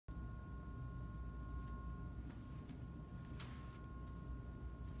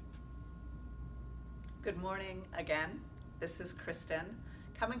Good morning again. This is Kristen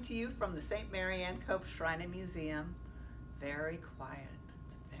coming to you from the St. Marianne Cope Shrine and Museum. Very quiet.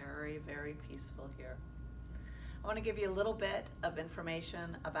 It's very, very peaceful here. I want to give you a little bit of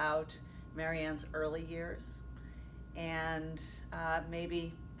information about Marianne's early years and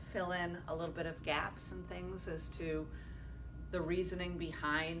maybe fill in a little bit of gaps and things as to the reasoning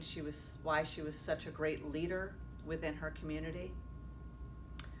behind why she was such a great leader within her community.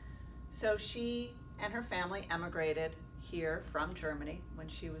 So she and her family emigrated here from Germany when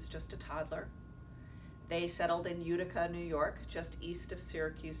she was just a toddler. They settled in Utica, New York, just east of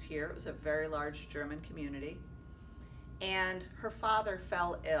Syracuse here. It was a very large German community. And her father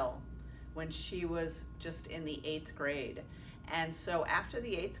fell ill when she was just in the 8th grade. And so after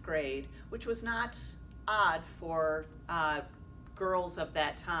the 8th grade, which was not odd for girls of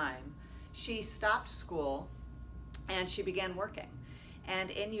that time, she stopped school and she began working.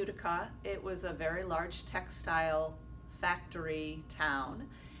 And in Utica, it was a very large textile factory town,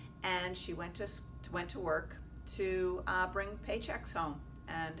 and she went to work to bring paychecks home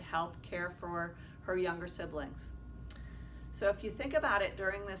and help care for her younger siblings. So if you think about it,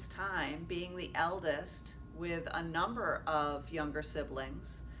 during this time, being the eldest with a number of younger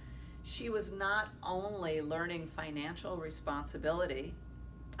siblings, she was not only learning financial responsibility,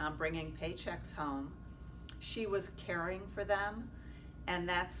 bringing paychecks home, she was caring for them. And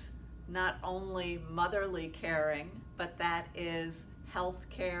that's not only motherly caring, but that is health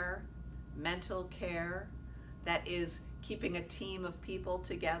care, mental care, that is keeping a team of people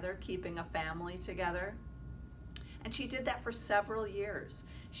together, keeping a family together. And she did that for several years.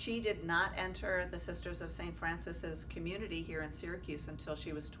 She did not enter the Sisters of St. Francis's community here in Syracuse until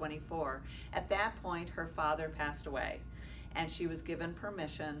she was 24. At that point, her father passed away, and she was given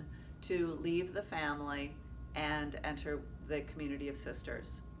permission to leave the family and enter the community of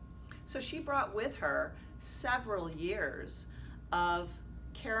sisters. So she brought with her several years of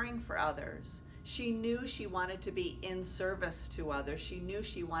caring for others. She knew she wanted to be in service to others. She knew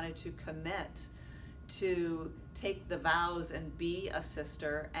she wanted to commit to take the vows and be a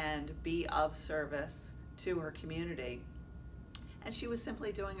sister and be of service to her community. And she was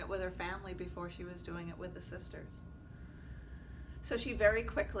simply doing it with her family before she was doing it with the sisters. So she very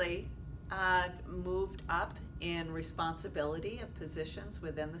quickly moved up in responsibility of positions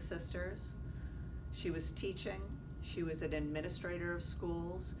within the sisters. She was teaching, she was an administrator of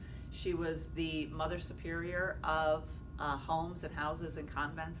schools, she was the Mother Superior of homes and houses and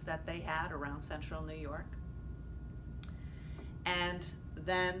convents that they had around central New York, and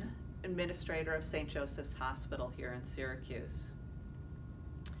then administrator of St. Joseph's Hospital here in Syracuse.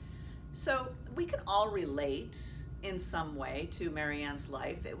 So we can all relate in some way to Marianne's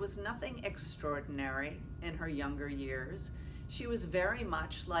life. It was nothing extraordinary in her younger years. She was very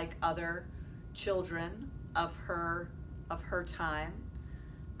much like other children of her time.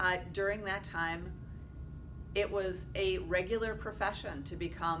 During that time, it was a regular profession to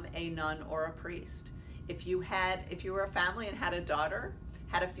become a nun or a priest. If you were a family and had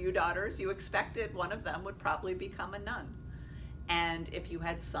a few daughters, you expected one of them would probably become a nun. And if you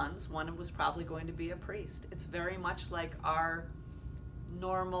had sons, one was probably going to be a priest. It's very much like our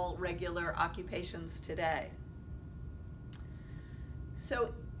normal, regular occupations today.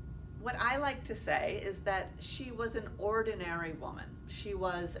 So what I like to say is that she was an ordinary woman. She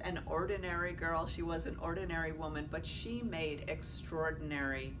was an ordinary girl, she was an ordinary woman, but she made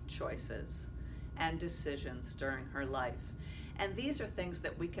extraordinary choices and decisions during her life. And these are things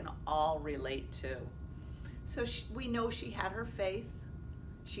that we can all relate to. So we know she had her faith,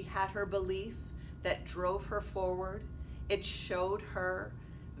 she had her belief that drove her forward. It showed her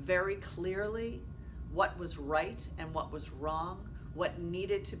very clearly what was right and what was wrong, what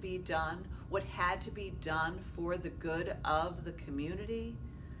needed to be done, what had to be done for the good of the community,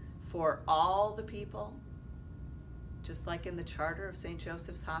 for all the people. Just like in the charter of St.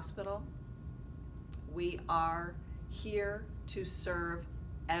 Joseph's Hospital, we are here to serve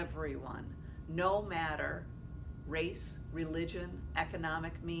everyone, no matter race, religion,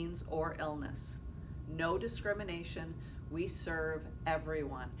 economic means, or illness. No discrimination. We serve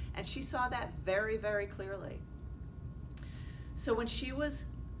everyone. And she saw that very, very clearly. So when she was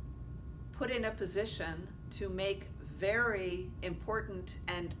put in a position to make very important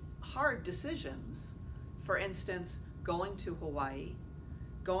and hard decisions, for instance, going to Hawaii,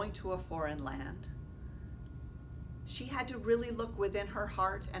 going to a foreign land, she had to really look within her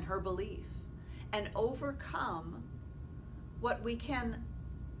heart and her belief and overcome what we can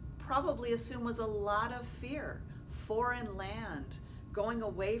probably assume was a lot of fear. Foreign land, going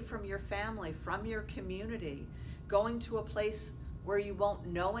away from your family, from your community, going to a place where you won't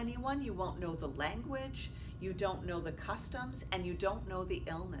know anyone, you won't know the language, you don't know the customs, and you don't know the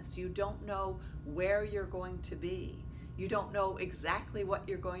illness. You don't know where you're going to be. You don't know exactly what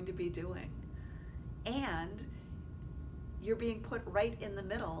you're going to be doing. And you're being put right in the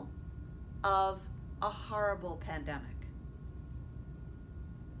middle of a horrible pandemic.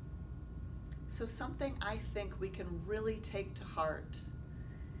 So something I think we can really take to heart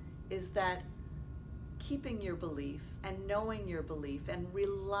is that keeping your belief and knowing your belief and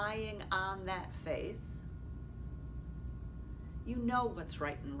relying on that faith, you know what's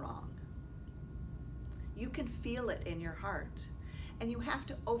right and wrong. You can feel it in your heart. And you have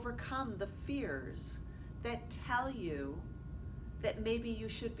to overcome the fears that tell you that maybe you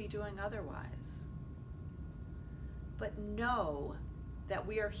should be doing otherwise. But know that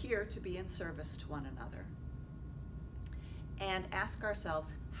we are here to be in service to one another. And ask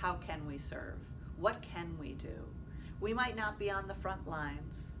ourselves, how can we serve? What can we do? We might not be on the front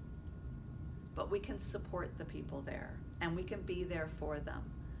lines, but we can support the people there, and we can be there for them.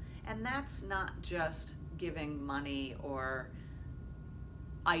 And that's not just giving money or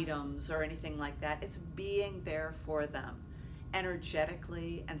items or anything like that. It's being there for them,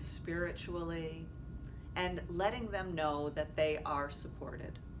 energetically and spiritually, and letting them know that they are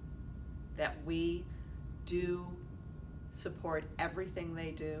supported, that we do support everything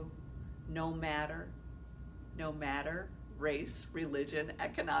they do, no matter race, religion,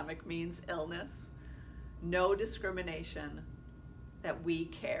 economic means, illness, no discrimination, that we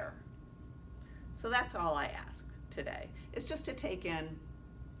care. So that's all I ask today, is just to take in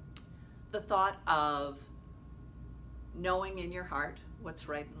the thought of knowing in your heart what's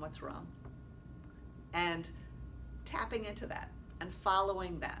right and what's wrong, and tapping into that and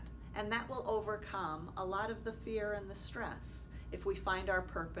following that. And that will overcome a lot of the fear and the stress if we find our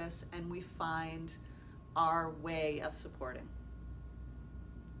purpose and we find our way of supporting.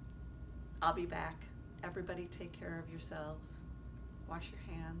 I'll be back. Everybody take care of yourselves. Wash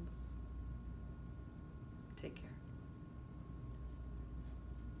your hands. Take care.